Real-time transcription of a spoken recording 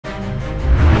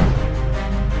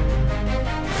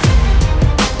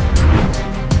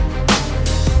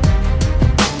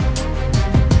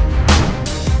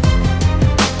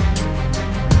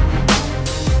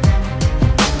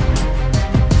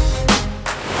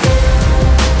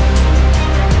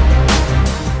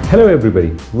Hello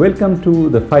everybody, welcome to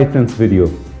the phitrends video.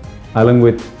 Along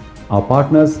with our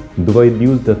partners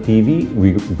DubaInews.tv,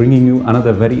 we're bringing you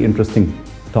another very interesting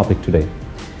topic today.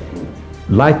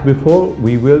 Like before,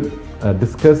 we will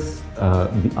discuss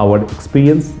our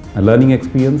experience, learning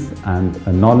experience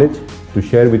and knowledge to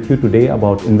share with you today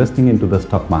about investing into the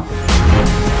stock market.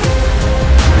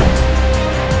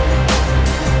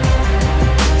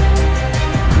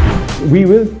 We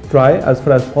will try as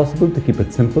far as possible to keep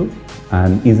it simple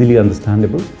and easily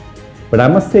understandable. But I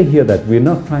must say here that we're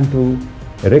not trying to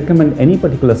recommend any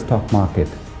particular stock market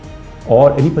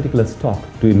or any particular stock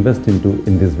to invest into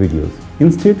in these videos.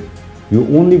 Instead,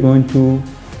 we're only going to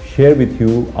share with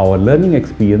you our learning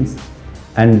experience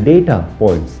and data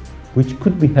points which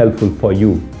could be helpful for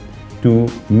you to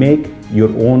make your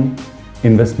own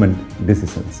investment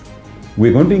decisions.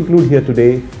 We're going to include here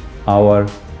today our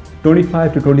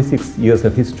 25 to 26 years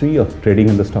of history of trading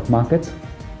in the stock markets,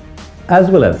 as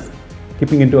well as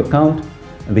keeping into account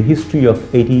the history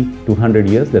of 80 to 100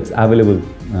 years that's available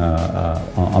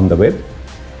on the web.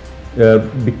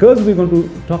 Because we're going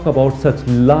to talk about such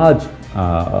large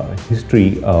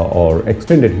history or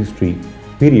extended history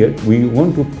period, we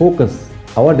want to focus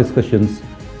our discussions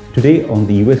today on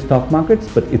the US stock markets,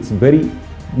 but it's very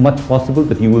much possible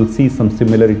that you will see some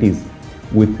similarities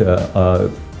with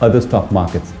other stock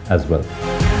markets as well.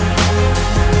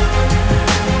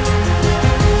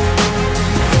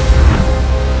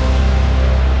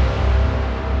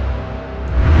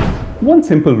 One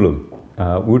simple rule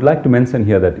we would like to mention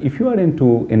here, that if you are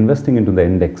into investing into the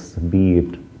index, be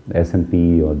it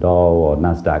S&P or Dow or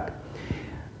Nasdaq,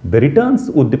 the returns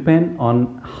would depend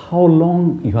on how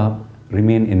long you have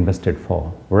remained invested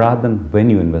for rather than when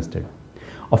you invested.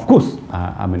 Of course,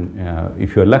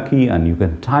 if you're lucky and you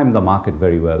can time the market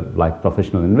very well, like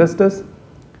professional investors,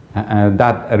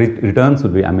 that returns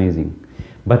would be amazing.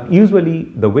 But usually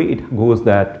the way it goes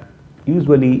that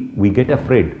usually we get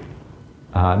afraid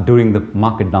during the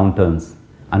market downturns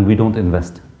and we don't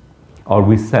invest, or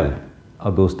we sell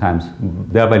at those times,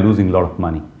 thereby losing a lot of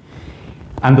money.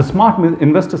 And the smart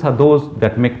investors are those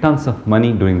that make tons of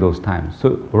money during those times.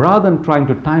 So rather than trying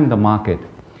to time the market,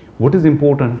 what is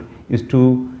important is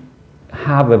to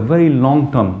have a very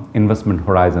long-term investment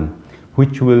horizon,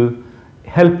 which will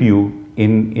help you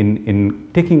in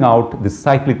taking out the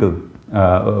cyclical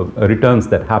returns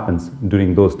that happens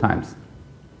during those times.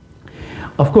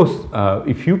 Of course,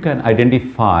 if you can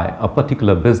identify a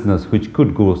particular business which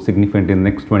could grow significantly in the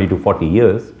next 20 to 40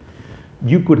 years,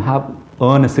 you could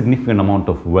earn a significant amount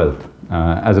of wealth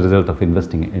as a result of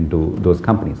investing into those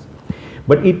companies.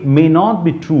 But it may not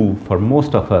be true for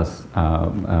most of us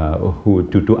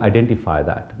to identify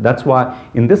that. That's why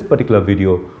in this particular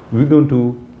video, we're going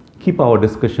to keep our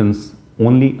discussions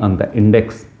only on the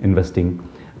index investing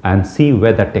and see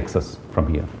where that takes us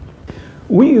from here.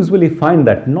 We usually find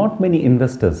that not many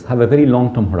investors have a very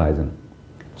long-term horizon.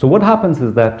 So what happens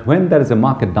is that when there is a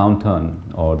market downturn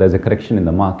or there's a correction in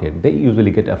the market, they usually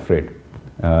get afraid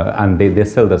and they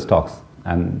sell their stocks.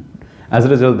 And as a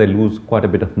result, they lose quite a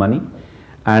bit of money.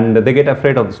 And they get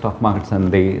afraid of the stock markets and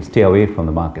they stay away from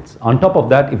the markets. On top of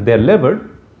that, if they're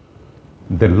levered,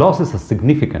 the losses are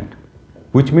significant,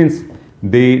 which means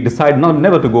they decide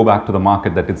never to go back to the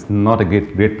market, that it's not a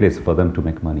great place for them to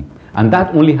make money. And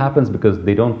that only happens because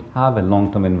they don't have a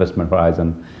long-term investment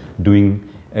horizon doing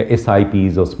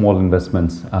SIPs or small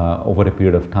investments over a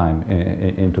period of time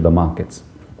into the markets.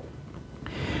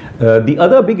 The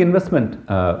other big investment,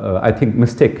 I think,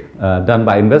 mistake done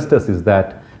by investors is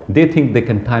that they think they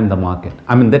can time the market.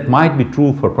 That might be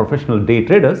true for professional day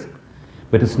traders,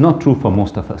 but it's not true for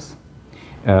most of us.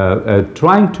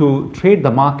 Trying to trade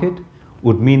the market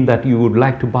would mean that you would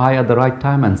like to buy at the right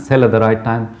time and sell at the right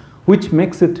time, which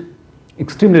makes it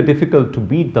extremely difficult to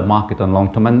beat the market on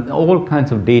long term. And all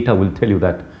kinds of data will tell you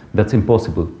that that's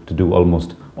impossible to do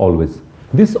almost always.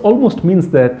 This almost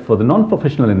means that for the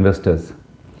non-professional investors,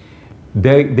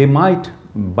 they might,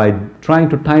 by trying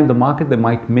to time the market, they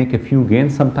might make a few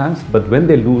gains sometimes, but when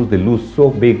they lose so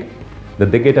big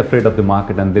that they get afraid of the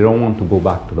market and they don't want to go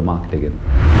back to the market again.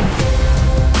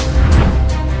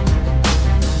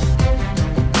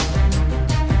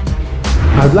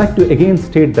 I'd like to again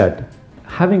state that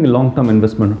having a long-term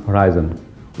investment horizon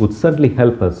would certainly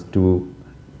help us to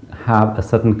have a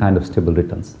certain kind of stable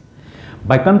returns.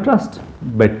 By contrast,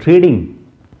 by trading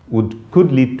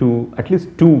could lead to at least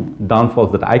two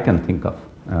downfalls that I can think of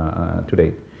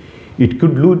today. It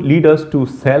could lead us to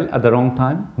sell at the wrong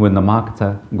time. When the markets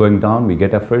are going down, we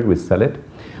get afraid, we sell it.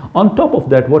 On top of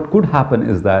that, what could happen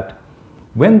is that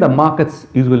when the markets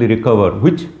usually recover,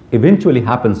 which eventually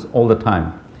happens all the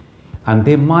time, and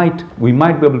we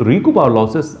might be able to recoup our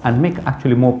losses and make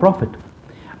actually more profit.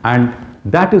 And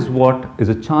that is what is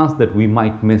a chance that we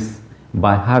might miss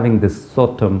by having this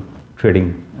short-term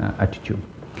trading attitude.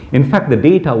 In fact, the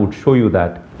data would show you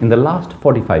that in the last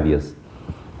 45 years,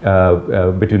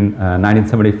 between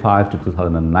 1975 to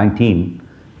 2019,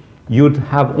 you'd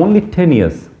have only 10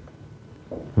 years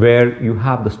where you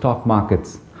have the stock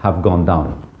markets have gone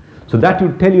down. So that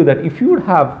would tell you that if you would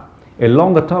have a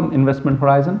longer term investment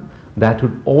horizon, that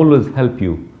would always help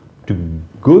you to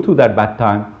go through that bad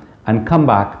time and come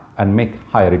back and make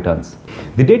higher returns.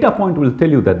 The data point will tell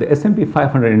you that the S&P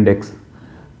 500 index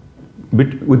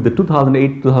with the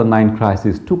 2008-2009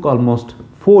 crisis took almost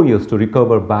 4 years to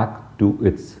recover back to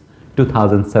its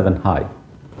 2007 high.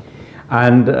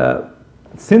 And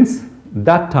since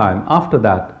that time, after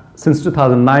that, since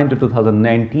 2009 to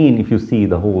 2019, if you see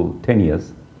the whole 10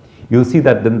 years, you'll see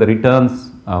that then the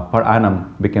returns per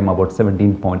annum became about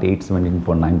 17.8,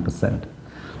 17.9%.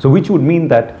 So which would mean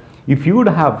that if you would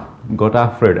have got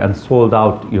afraid and sold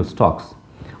out your stocks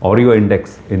or your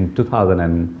index in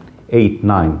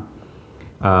 2008-9,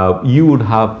 you would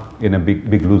have been a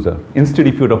big loser. Instead,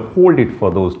 if you would have held it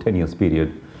for those 10 years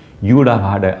period, you would have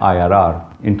had an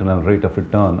IRR, internal rate of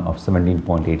return, of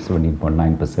 17.8,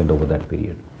 17.9% over that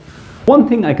period. One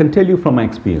thing I can tell you from my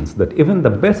experience, that even the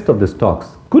best of the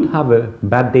stocks could have a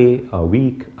bad day, a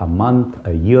week, a month,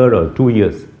 a year or 2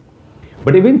 years.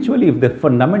 But eventually, if they're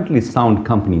fundamentally sound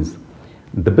companies,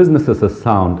 the businesses are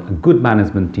sound, a good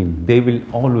management team, they will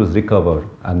always recover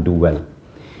and do well.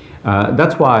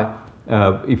 That's why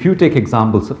if you take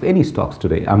examples of any stocks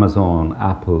today, Amazon,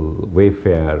 Apple,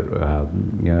 Wayfair,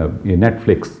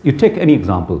 Netflix, you take any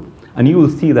example and you will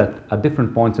see that at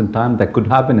different points in time there could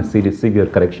have been a severe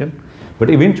correction. But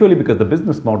eventually, because the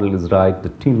business model is right, the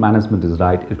team management is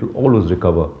right, it will always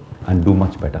recover and do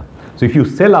much better. So if you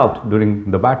sell out during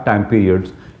the bad time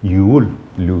periods, you will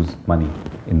lose money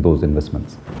in those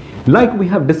investments. Like we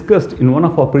have discussed in one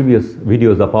of our previous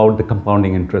videos about the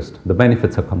compounding interest, the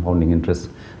benefits of compounding interest.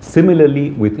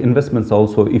 Similarly, with investments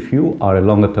also, if you are a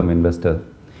longer term investor,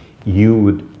 you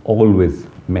would always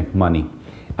make money.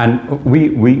 And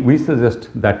we suggest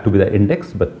that to be the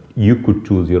index, but you could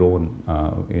choose your own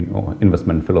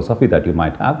investment philosophy that you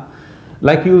might have.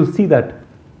 Like you will see that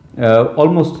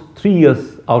almost 3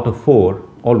 years out of 4,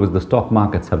 always the stock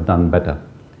markets have done better.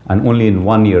 And only in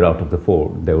 1 year out of the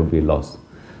 4, there would be a loss.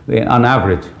 On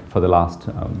average, for the last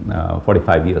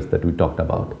 45 years that we talked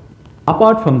about.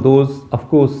 Apart from those, of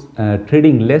course,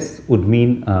 trading less would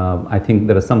mean, I think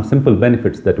there are some simple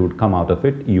benefits that would come out of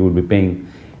it. You would be paying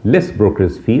less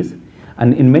brokerage fees.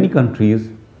 And in many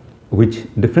countries, which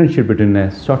differentiate between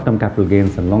a short-term capital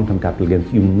gains and long-term capital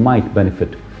gains, you might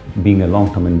benefit being a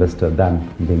long-term investor than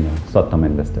being a short-term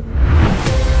investor.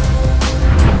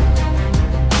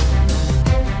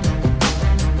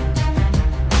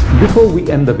 Before we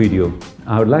end the video,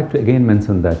 I would like to again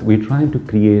mention that we're trying to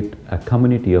create a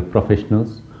community of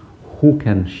professionals who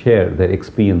can share their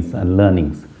experience and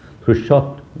learnings through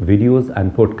short videos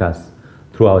and podcasts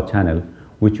through our channel,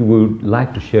 which we would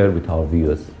like to share with our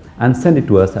viewers. And send it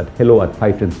to us at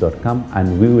hello@phitrends.com,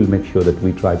 and we will make sure that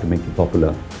we try to make it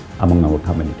popular among our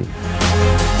community.